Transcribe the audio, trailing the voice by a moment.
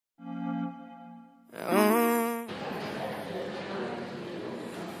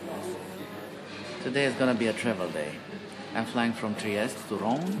Today is gonna be a travel day. I'm flying from Trieste to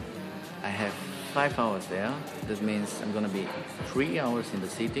Rome. I have 5 hours there. This means I'm gonna be 3 hours in the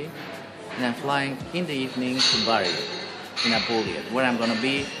city. And I'm flying in the evening to Bari, in Apulia, where I'm gonna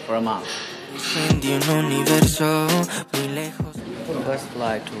be for a month. First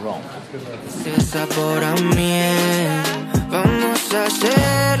flight to Rome. Vamos a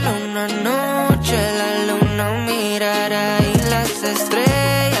hacerlo una noche, la luna mirará y las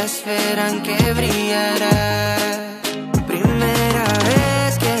estrellas verán que brillará. Primera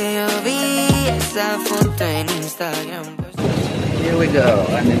vez que yo vi esa foto en Instagram. Here we go,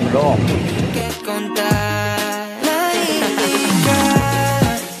 I'm in Rome. Que contar la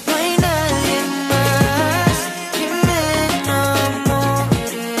indicada, no hay nadie más que me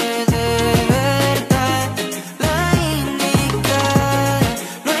enamore de verdad. La indicada,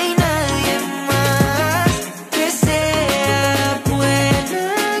 no hay nadie más que sea buena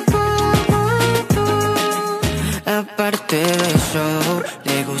como tú. Aparte de eso,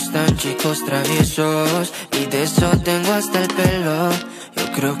 le gustan chicos traviesos y de eso tengo hasta el pelo.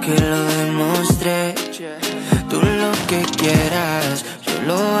 Yo creo que lo demostré. Tú lo que quieras, yo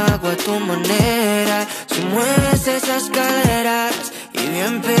lo hago a tu manera. Si mueves esas caderas y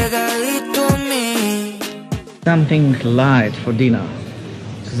bien pegadito a mí. Something light for dinner,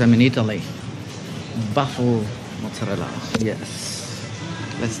 because I'm in Italy. Buffalo mozzarella, yes.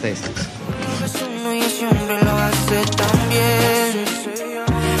 Let's taste it. Uno y ese hombre lo hace tan bien.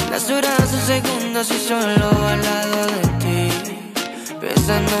 Las horas son segundos y solo al lado de ti,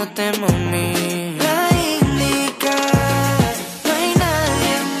 besándote, mami. La indicada, no hay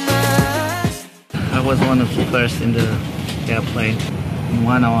nadie más. I was one of the first in the airplane. In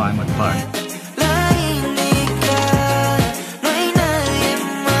 1 hour I'm at Bari. La indicada, no hay nadie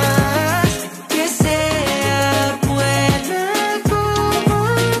más que sea buena como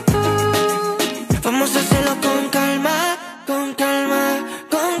tú. Vamos a hacerlo con calma, con calma,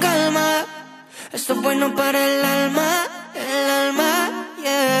 con calma. Esto es bueno para el alma,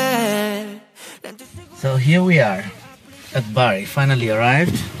 yeah. So here we are at Bari, finally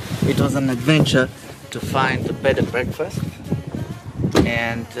arrived. It was an adventure to find the bed and breakfast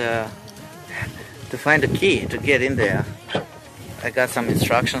and to find the key to get in there. I got some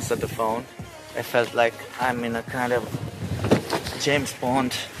instructions at the phone. I felt like I'm in a kind of James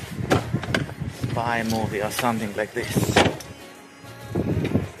Bond spy movie or something like this.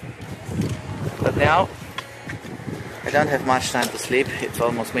 But now I don't have much time to sleep. It's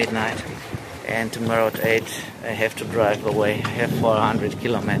almost midnight, and tomorrow at 8 I have to drive away. I have 400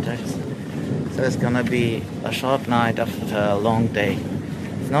 kilometers, so it's gonna be a short night after a long day.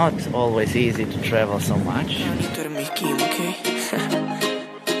 It's not always easy to travel so much. Tú eres mi Kim, ¿ok?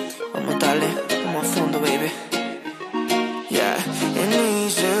 Vamos a darle, vamos a fondo, baby. Yeah, and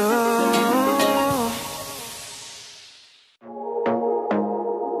easy.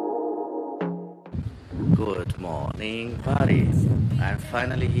 Good morning, Bari. I'm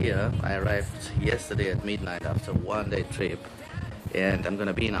finally here. I arrived yesterday at midnight after a one-day trip, and I'm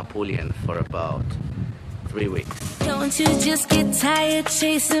gonna be in APULIEN for about 3 weeks. Don't you just get tired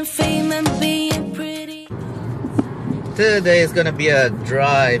chasing fame and being pretty? Today is gonna be a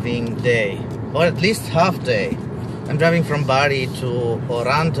driving day, or at least half day. I'm driving from Bari to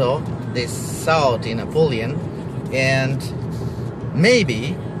OTRANTO, this south in APULIEN, and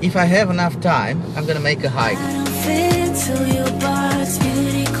maybe if I have enough time, I'm gonna make a hike.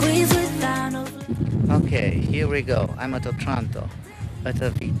 Okay, here we go. I'm at OTRANTO, at the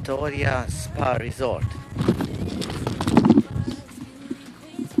VITTORIA Spa Resort.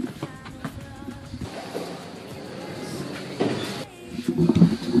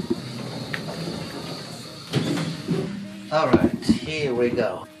 Alright, here we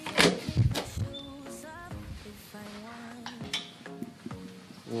go.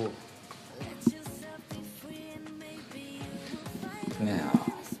 Ooh. Now,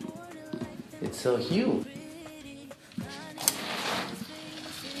 it's so huge.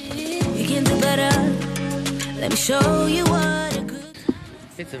 You can do better. Let me show you what a good.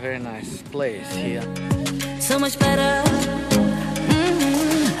 It's a very nice place here. So much better.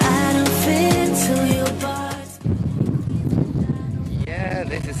 I don't fit into your parts. Yeah,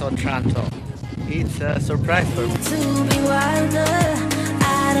 this is OTRANTO. It's a surprise for me. To be wilder.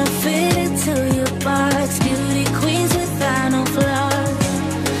 I don't fit into your box. Beauty queens without no flaws.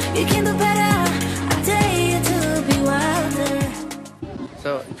 You can do better. I dare you to be wilder.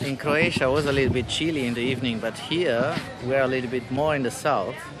 So in Croatia it was a little bit chilly in the evening, but here we're a little bit more in the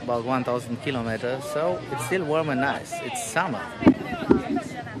south, about 1,000 kilometers, so it's still warm and nice. It's summer.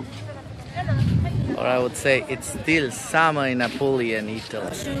 or I would say it's still summer in Apulia in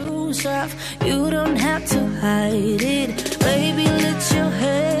Italy. Shoes off, you don't have to hide it. Baby, let your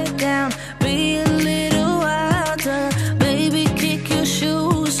head down, be a little wilder. Baby, kick your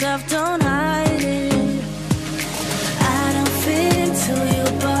shoes off, don't hide it. I don't fit into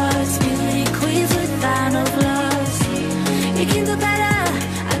your box, beauty queens without no flaws. You can do better,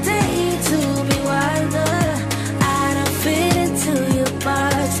 I dare you to be wilder. I don't fit into your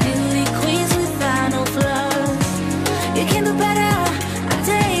box, beauty queens without no flaws. You can do better, I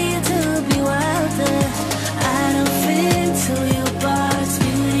dare you to be wilder. I don't fit into your box,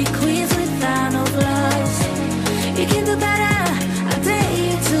 beauty queens without no flaws. You can do better, I dare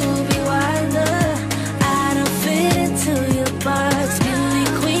you to be wilder. I don't fit into your box, beauty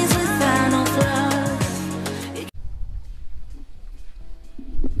queens without no flaws.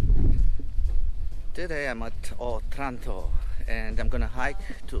 Today I'm at Otranto and I'm gonna hike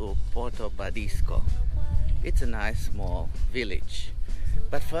to Porto Badisco. It's a nice small village.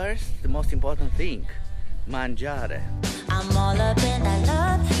 But first, the most important thing, mangiare. I'm all up in that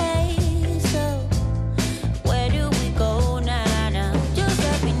love haze, so where do we go now, now? Just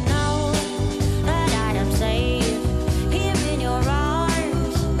let me know that I am safe here in your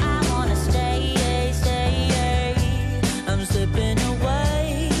arms. I wanna stay, stay. I'm slipping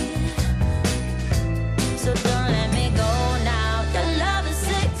away, so don't let me go now. Your love is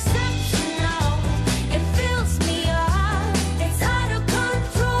exceptional, it fills me up, it's out of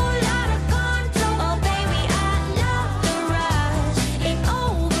control, out of control. Oh baby, I love the rush, it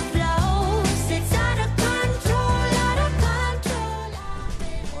overflows, it's out of control, out of control.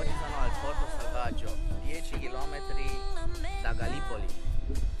 Oggi sono al Porto Selvaggio, 10 km da Gallipoli.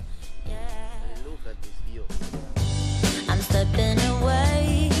 Look at this view. I'm slipping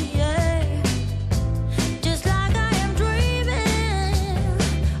away, yeah. Just like I am dreaming,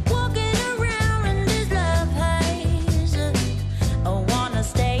 walking around in this love haze. I wanna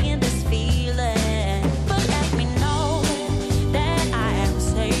stay in this feeling, but let me know that I am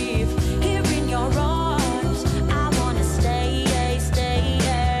safe here in your arms. I wanna stay, stay.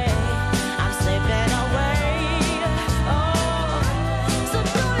 I'm slipping away, oh, so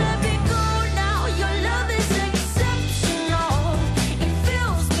don't let me go now. Your love is exceptional, it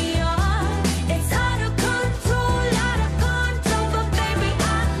fills me up, it's out of control, but baby I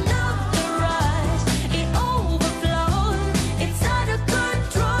love the rush, it overflows, it's out of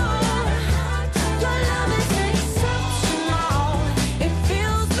control. Your love is exceptional, it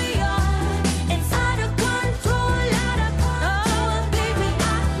fills me up, it's out of control, oh baby I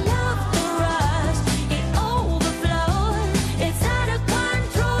love the rush, it overflows, it's out of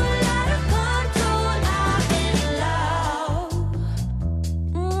control, I'm in love,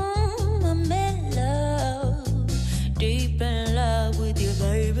 I'm in love, deep in love with you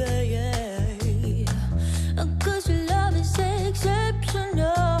baby, yeah, 'cause your love is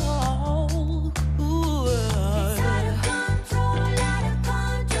exceptional. Ooh. It's out of control,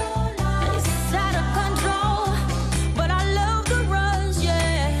 it's out of control, but I love the rush,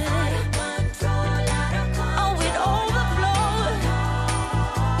 yeah. Out of control, oh it overflows.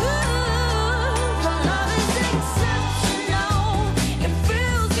 Ooh, your love is exceptional, it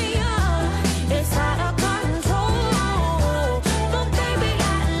fills me up, it's out of control, but baby I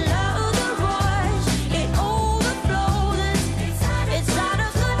love the rush, it overflows, it's out of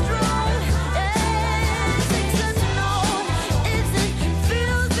control, it's exceptional, it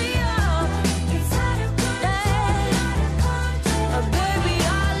fills me up, it's out of control, baby I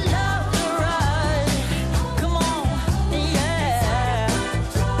love the rush, come on, yeah,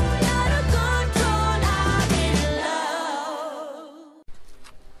 out of control, I'm in love.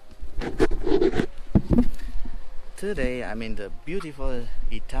 Today I'm in the beautiful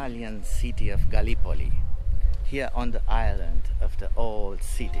Italian city of Gallipoli, here on the island of the old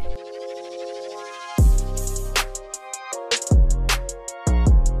city.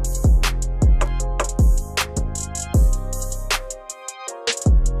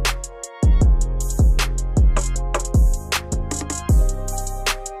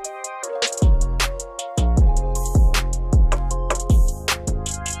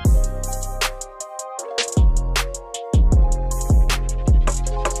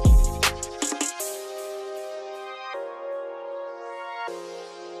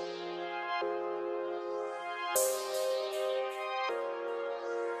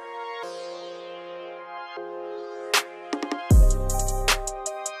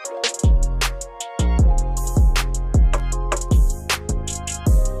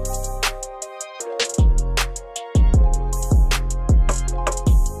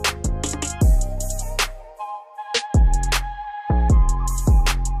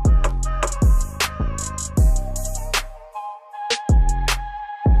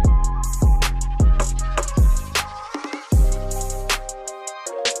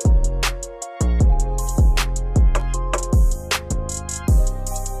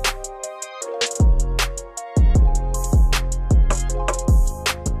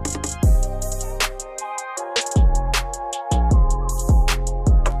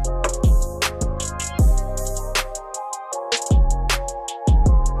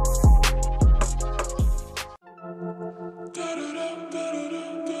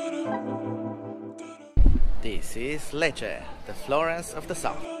 is Lecce, the Florence of the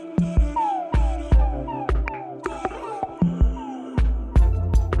South.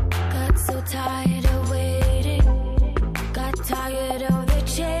 Got so tired of waiting, got tired of the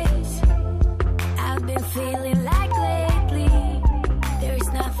chase. I've been feeling like lately, there's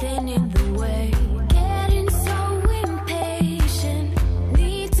nothing in the way. Getting so impatient,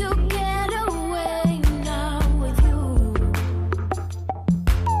 need to get away now with you.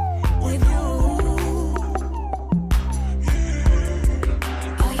 With you.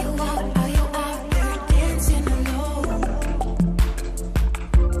 Are you out there dancing alone?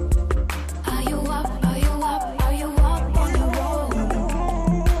 Are you up on your own?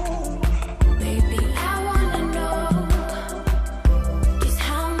 Baby, I wanna know just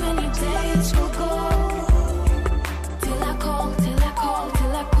how many days will go till I call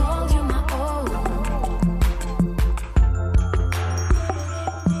you my own.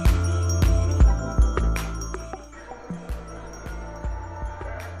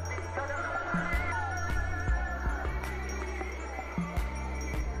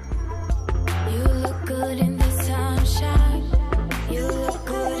 You look good in the sunshine, you look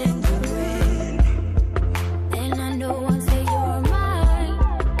good in the rain. And I know once that you're mine,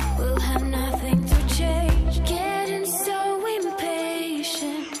 we'll have nothing to change. Getting so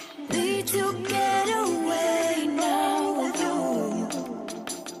impatient, need to get away now with you.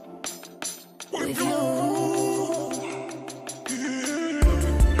 With you.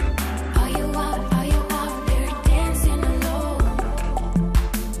 Are you out there dancing alone?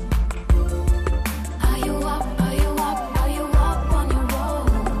 Are you up on your own?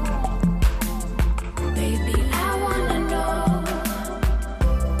 Baby, I wanna know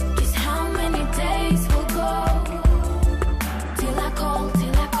just how many days will go till I call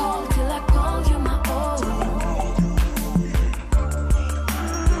you my own.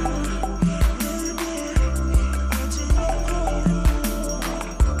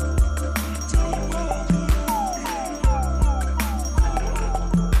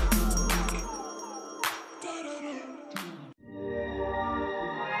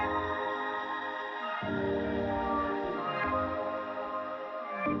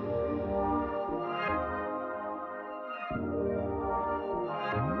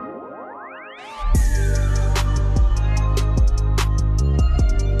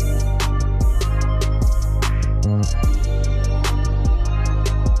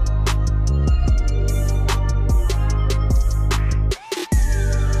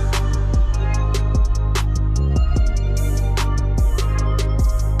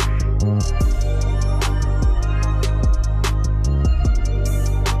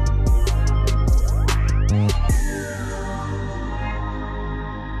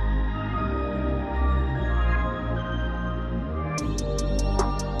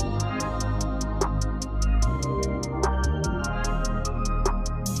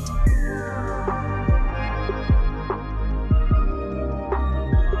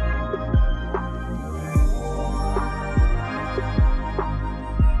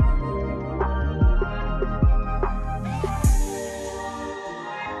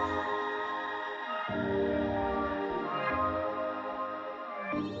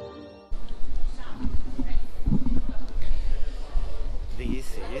 This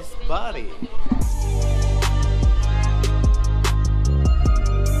is Bari.